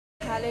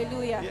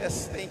Hallelujah.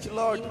 Yes, thank you,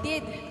 Lord.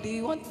 Indeed. Do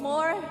you want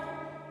more?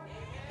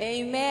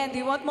 Amen. Do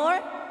you want more?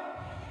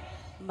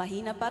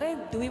 Mahina pa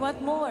rin. Do we want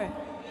more?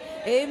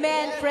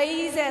 Amen.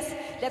 Praises.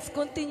 Let's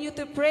continue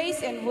to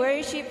praise and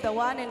worship the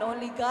one and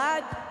only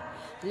God.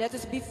 Let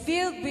us be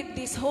filled with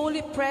this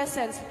holy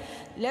presence.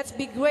 Let's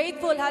be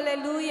grateful,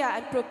 hallelujah,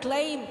 and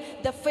proclaim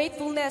the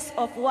faithfulness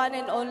of one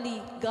and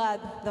only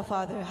God the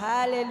Father.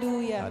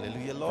 Hallelujah.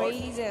 Hallelujah, Lord.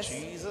 Praises.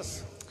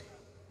 Jesus.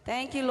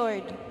 Thank you,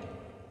 Lord.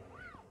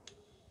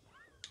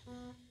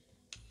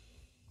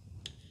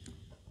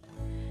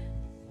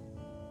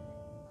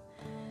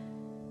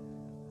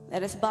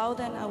 Let us bow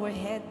down our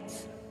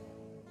heads.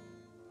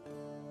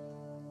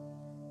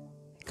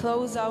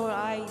 Close our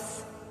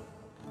eyes.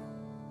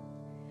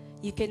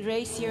 You can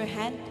raise your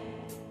hand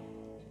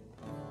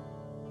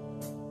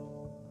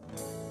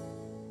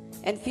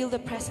and feel the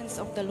presence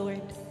of the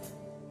Lord.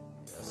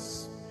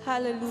 Yes.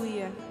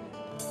 Hallelujah.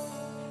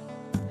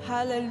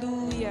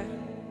 Hallelujah.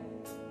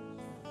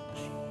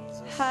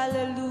 Jesus.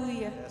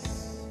 Hallelujah.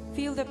 Yes.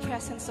 Feel the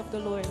presence of the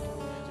Lord.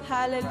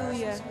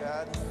 Hallelujah.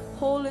 God.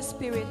 Holy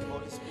Spirit,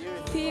 Holy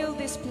Spirit, fill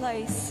this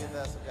place. with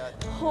us, God.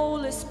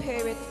 Holy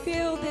Spirit,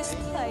 fill this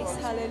place.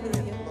 Holy Hallelujah.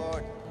 Spirit,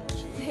 Lord.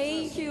 Jesus.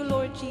 Thank you,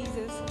 Lord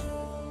Jesus.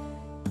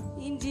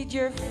 Indeed,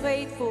 you're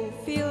faithful.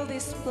 Fill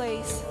this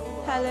place.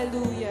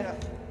 Hallelujah.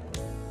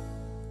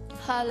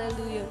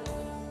 Hallelujah.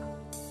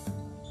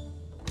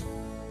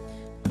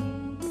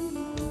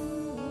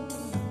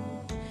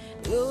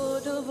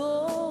 Lord of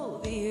all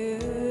the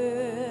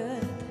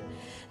earth,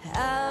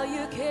 how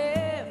you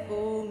care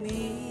for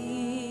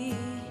me.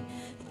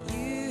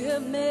 You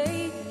have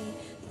made me,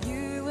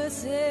 you will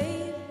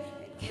save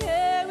and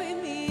carry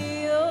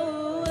me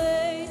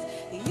always.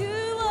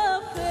 You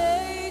are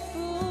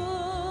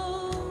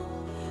faithful,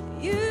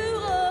 you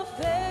are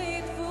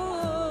faithful,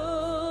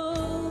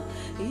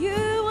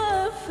 you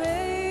are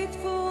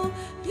faithful.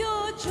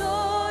 Your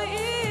joy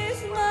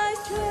is my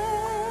strength.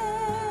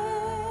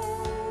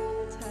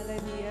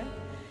 Hallelujah.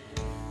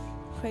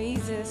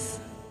 Praises.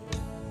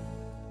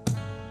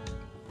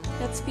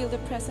 Let's feel the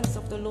presence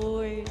of the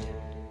Lord.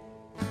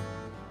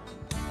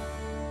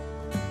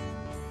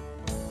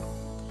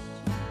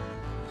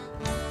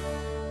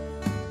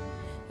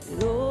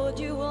 Lord,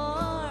 you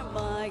are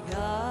my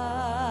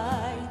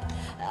guide.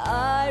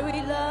 I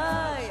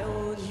rely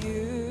on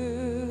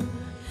you.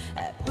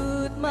 I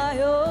put my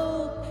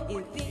hope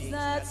in things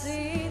not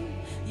seen.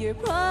 Your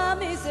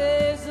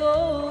promises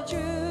hold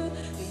true.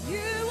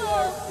 You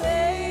are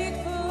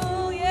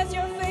faithful. Yes,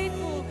 you're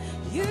faithful.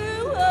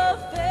 You are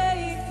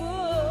faithful.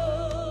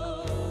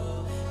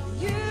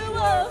 You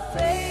are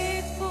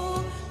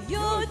faithful.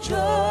 Your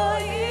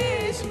joy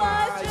is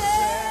my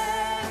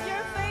strength.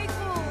 You're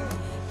faithful.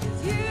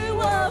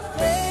 You are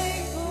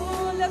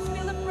faithful. Let's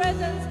feel the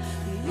presence.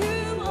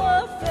 You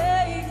are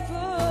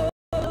faithful.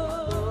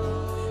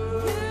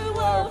 You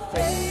are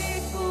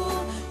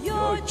faithful.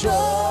 Your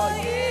joy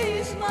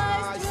is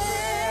my strength.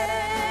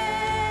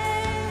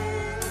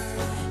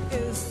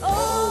 'Cause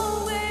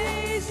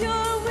always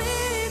you're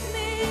with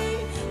me.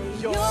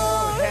 Your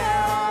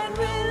hand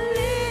will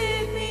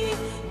lead me.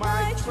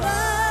 My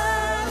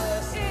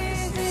trust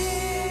is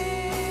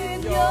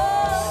in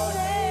your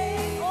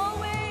name.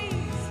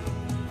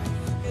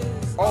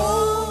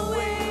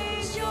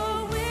 Always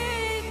you're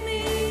with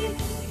me.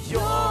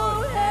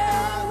 Your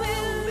hand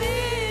will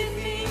lead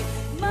me.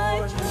 My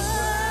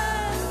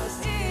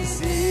trust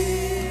is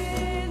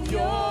in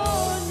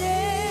your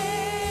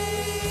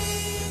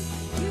name.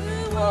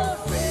 You are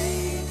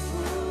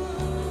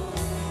faithful.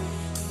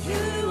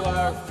 You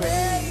are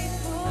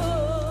faithful.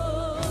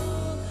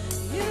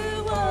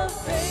 You are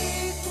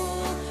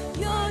faithful.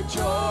 Your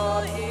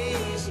joy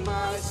is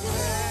my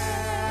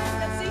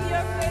strength. Let's sing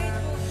you're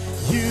faithful.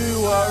 You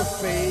are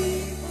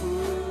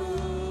faithful.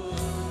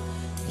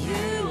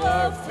 You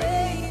are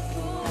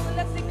faithful.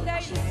 Let's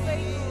declare you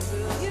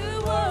faithful. You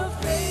are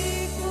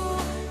faithful.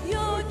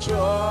 Your Joy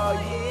joy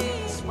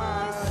is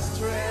my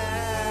strength.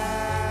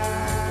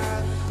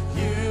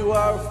 You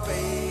are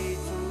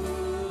faithful.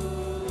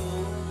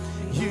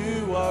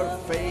 You are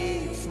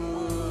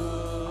faithful.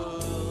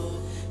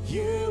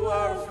 You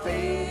are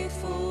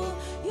faithful.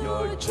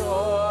 Your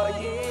joy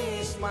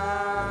is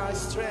my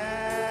strength.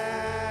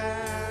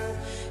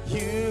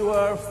 You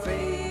are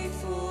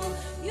faithful.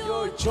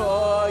 Your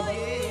joy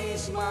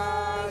is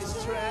my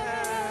strength.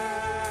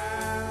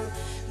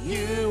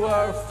 You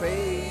are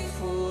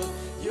faithful.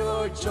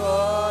 Your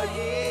joy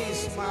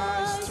is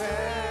my strength.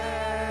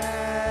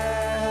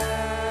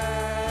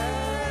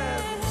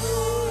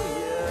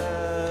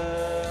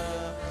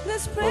 Hallelujah.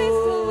 Let's praise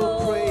the Oh,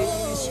 Lord.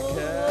 praise you,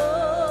 God.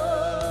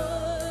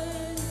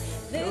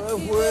 Your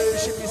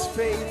worship is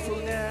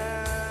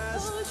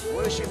faithfulness.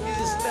 Worship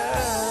is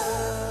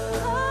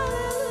love.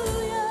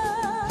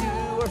 Hallelujah.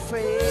 You are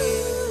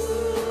faithful.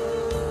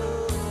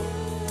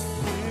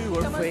 You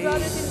are Come on,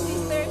 brothers and faithful.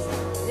 sisters,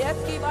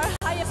 let's give our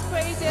highest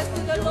praises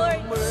to the Lord.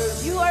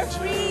 mercy You are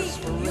free.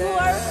 endures You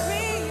are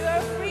free. You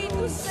are free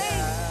to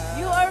sing.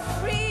 You are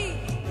free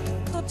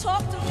to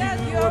talk to God.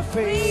 You are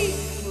free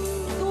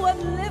to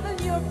live in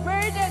your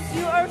burdens.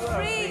 You are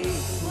free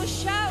to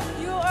shout.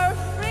 You are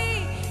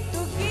free to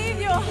give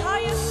your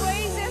highest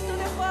praises to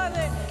the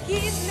Father. He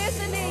is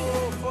listening.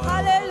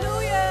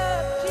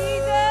 Hallelujah.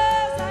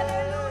 Jesus.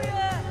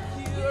 Hallelujah.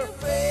 You are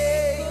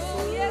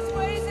faithful. Yes,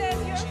 praises.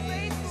 You're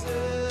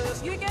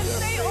faithful. You can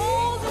say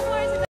all the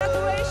words in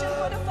adoration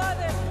for the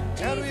Father.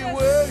 And we Jesus,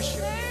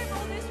 worship. serve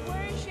all this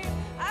worship,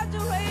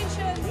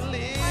 adoration. We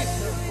lift our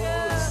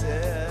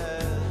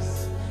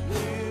voices.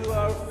 You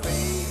are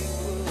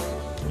faithful.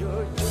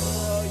 Your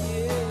joy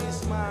is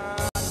my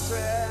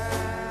strength.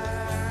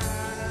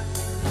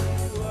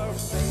 You are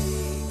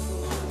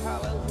faithful.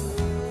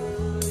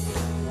 Hallelujah.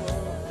 You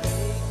are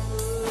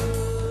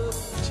faithful.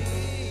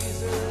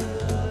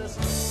 Jesus.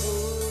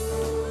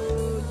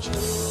 Oh,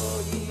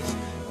 joy is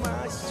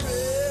my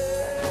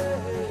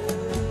strength.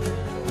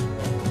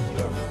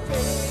 You're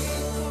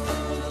faithful,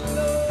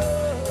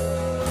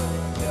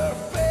 Lord. You're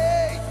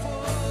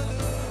faithful,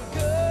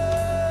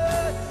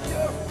 God.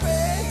 You're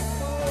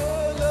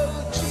faithful,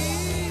 oh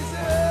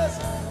Jesus,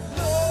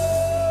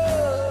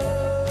 Lord.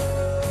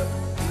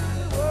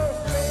 You are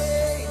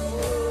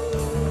faithful.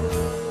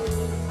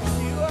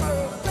 You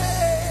are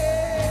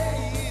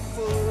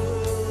faithful.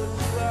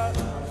 You are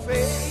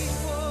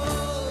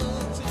faithful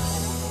to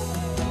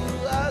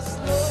us,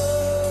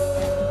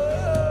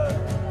 Lord.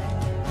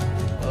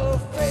 Oh,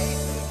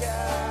 faithful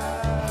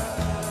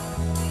God,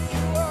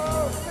 you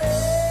are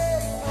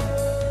faithful,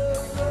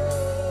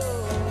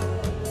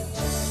 Lord.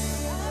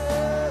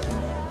 Jesus,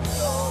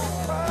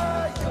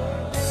 glorify your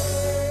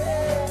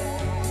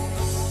name.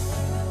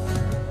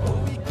 Oh,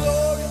 we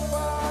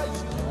glorify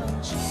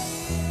you,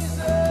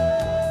 Jesus.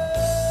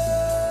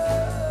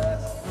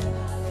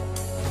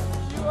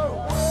 You are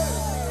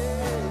worthy.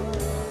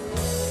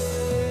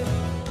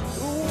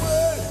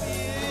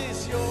 Worthy is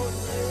your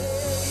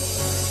name.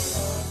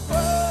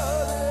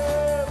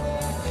 Father, we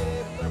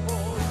lift our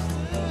voice to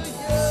you.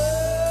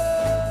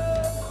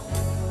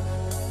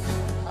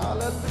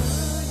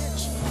 Hallelujah,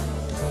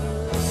 Jesus.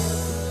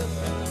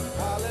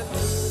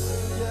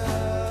 Hallelujah,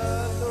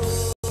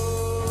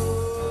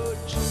 Lord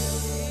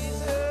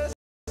Jesus.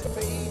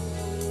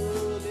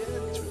 Faithful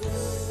and true.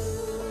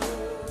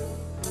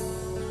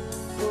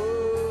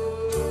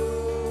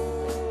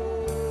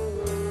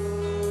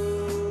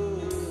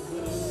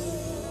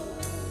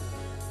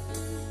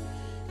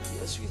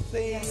 Yes, we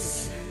thank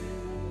Yes. you.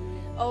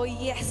 Oh,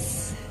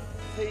 yes.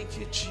 Thank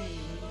you,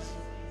 Jesus.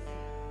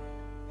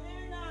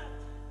 Fear not,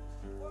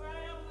 for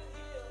I am with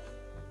you.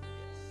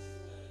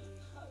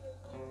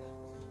 Hallelujah.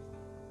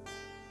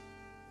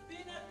 Be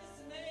not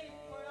dismayed,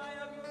 for I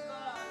am your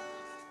God.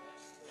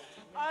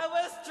 I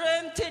will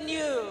strengthen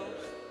you.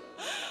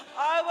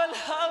 I will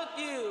help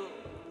you.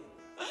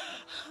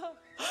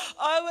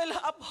 I will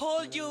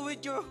uphold you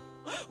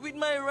with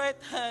my right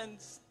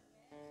hands.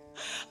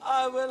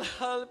 I will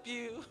help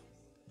you.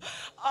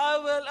 I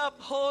will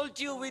uphold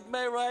you with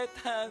my right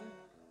hand.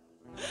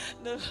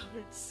 The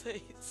Lord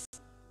says.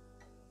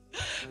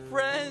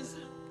 Friends,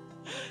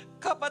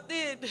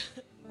 kapatid,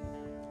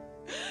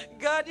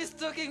 God is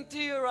talking to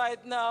you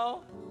right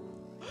now.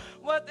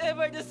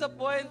 Whatever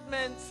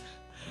disappointments,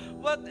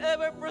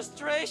 whatever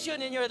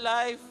frustration in your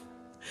life,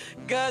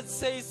 God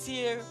says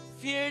here,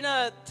 fear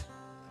not,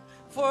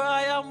 for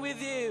I am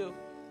with you.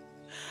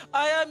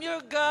 I am your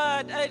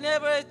God, I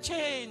never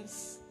change.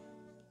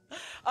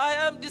 I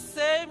am the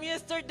same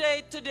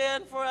yesterday, today,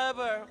 and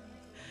forever.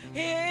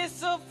 He is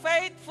so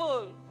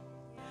faithful.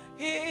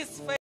 He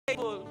is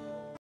faithful.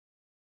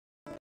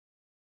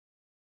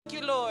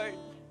 Thank you, Lord.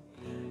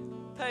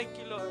 Thank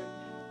you, Lord.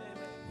 Amen.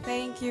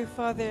 Thank you,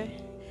 Father.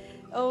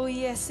 Oh,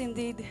 yes,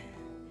 indeed.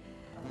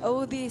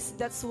 Oh,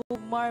 that's so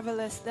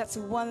marvelous. That's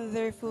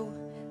wonderful.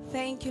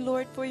 Thank you,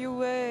 Lord, for your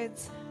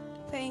words.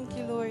 Thank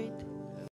you, Lord.